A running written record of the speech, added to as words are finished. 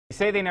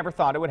say they never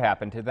thought it would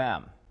happen to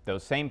them.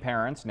 Those same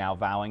parents now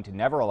vowing to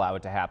never allow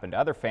it to happen to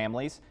other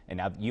families, and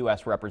now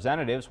U.S.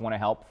 representatives want to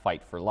help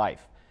fight for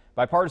life.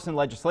 Bipartisan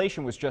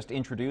legislation was just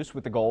introduced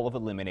with the goal of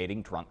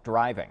eliminating drunk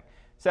driving.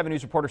 7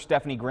 News reporter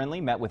Stephanie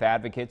Grinley met with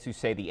advocates who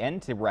say the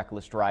end to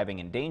reckless driving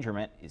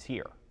endangerment is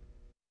here.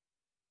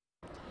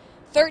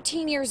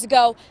 13 years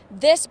ago,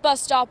 this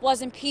bus stop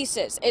was in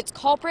pieces. Its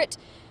culprit,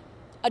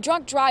 a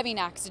drunk driving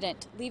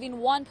accident, leaving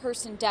one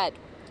person dead.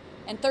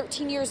 And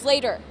 13 years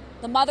later,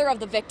 the mother of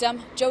the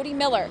victim, Jody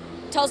Miller,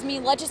 tells me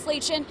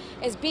legislation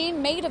is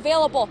being made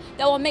available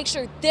that will make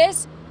sure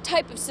this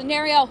type of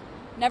scenario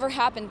never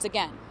happens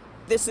again.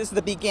 This is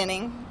the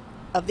beginning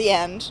of the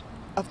end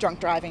of drunk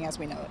driving as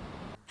we know it.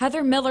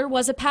 Heather Miller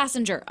was a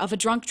passenger of a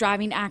drunk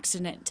driving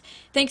accident.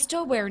 Thanks to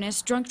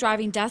awareness, drunk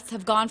driving deaths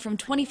have gone from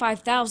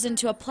 25,000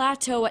 to a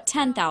plateau at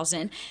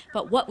 10,000.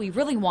 But what we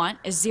really want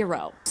is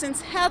zero.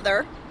 Since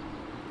Heather,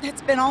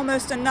 it's been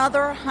almost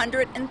another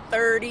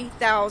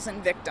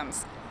 130,000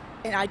 victims.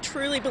 And I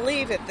truly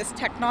believe if this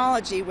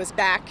technology was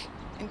back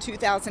in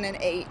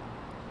 2008,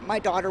 my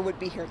daughter would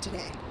be here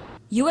today.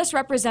 U.S.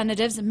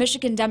 Representatives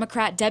Michigan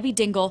Democrat Debbie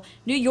Dingell,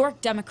 New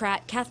York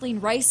Democrat Kathleen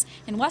Rice,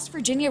 and West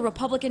Virginia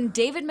Republican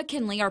David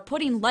McKinley are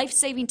putting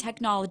life-saving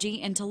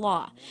technology into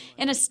law.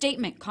 In a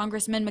statement,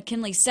 Congressman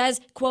McKinley says,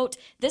 quote,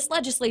 "This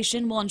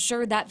legislation will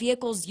ensure that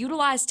vehicles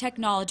utilize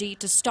technology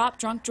to stop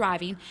drunk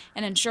driving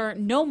and ensure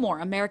no more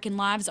American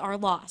lives are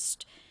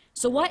lost."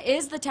 So what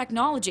is the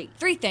technology?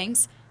 3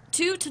 things.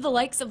 2 to the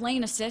likes of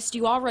lane assist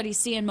you already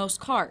see in most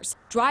cars.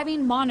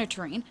 Driving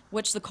monitoring,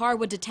 which the car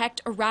would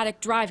detect erratic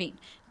driving.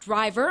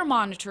 Driver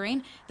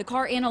monitoring, the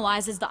car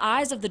analyzes the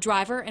eyes of the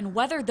driver and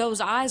whether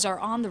those eyes are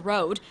on the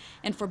road.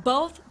 And for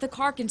both, the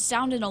car can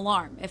sound an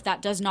alarm. If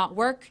that does not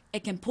work,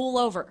 it can pull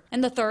over.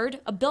 And the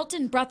third, a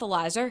built-in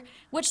breathalyzer,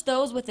 which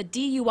those with a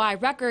DUI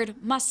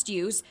record must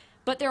use,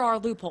 but there are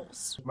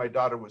loopholes. My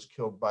daughter was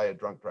killed by a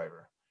drunk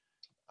driver.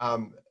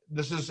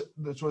 This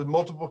was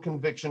multiple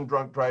conviction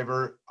drunk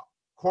driver,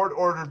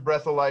 court-ordered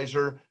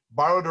breathalyzer,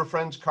 borrowed her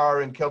friend's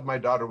car and killed my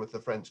daughter with the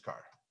friend's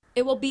car.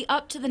 It will be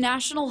up to the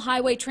National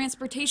Highway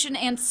Transportation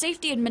and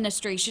Safety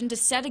Administration to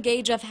set a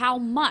gauge of how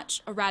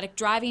much erratic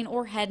driving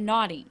or head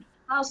nodding.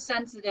 How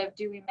sensitive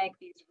do we make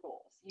these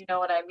rules? You know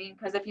what I mean?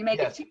 Because if you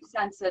make it too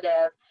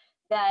sensitive,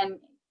 then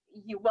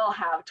you will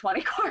have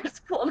 20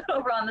 cars pulled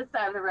over on the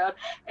side of the road.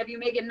 If you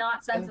make it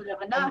not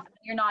sensitive enough,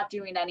 you're not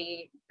doing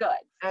any good.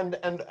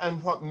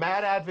 And what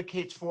Matt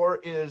advocates for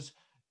is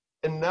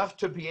enough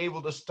to be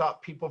able to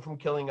stop people from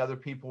killing other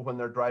people when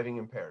they're driving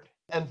impaired.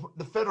 And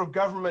the federal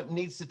government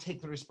needs to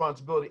take the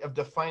responsibility of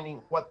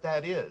defining what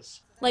that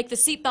is. Like the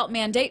seatbelt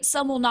mandate,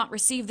 some will not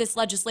receive this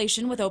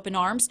legislation with open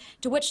arms,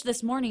 to which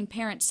this morning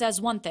parent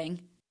says one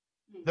thing.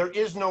 There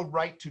is no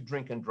right to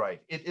drink and drive.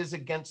 It is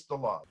against the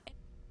law.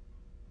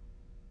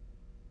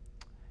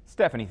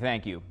 Stephanie,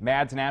 thank you.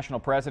 MAD's national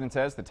president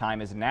says the time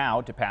is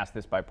now to pass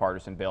this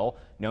bipartisan bill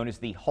known as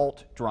the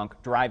Halt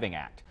Drunk Driving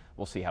Act.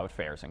 We'll see how it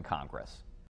fares in Congress.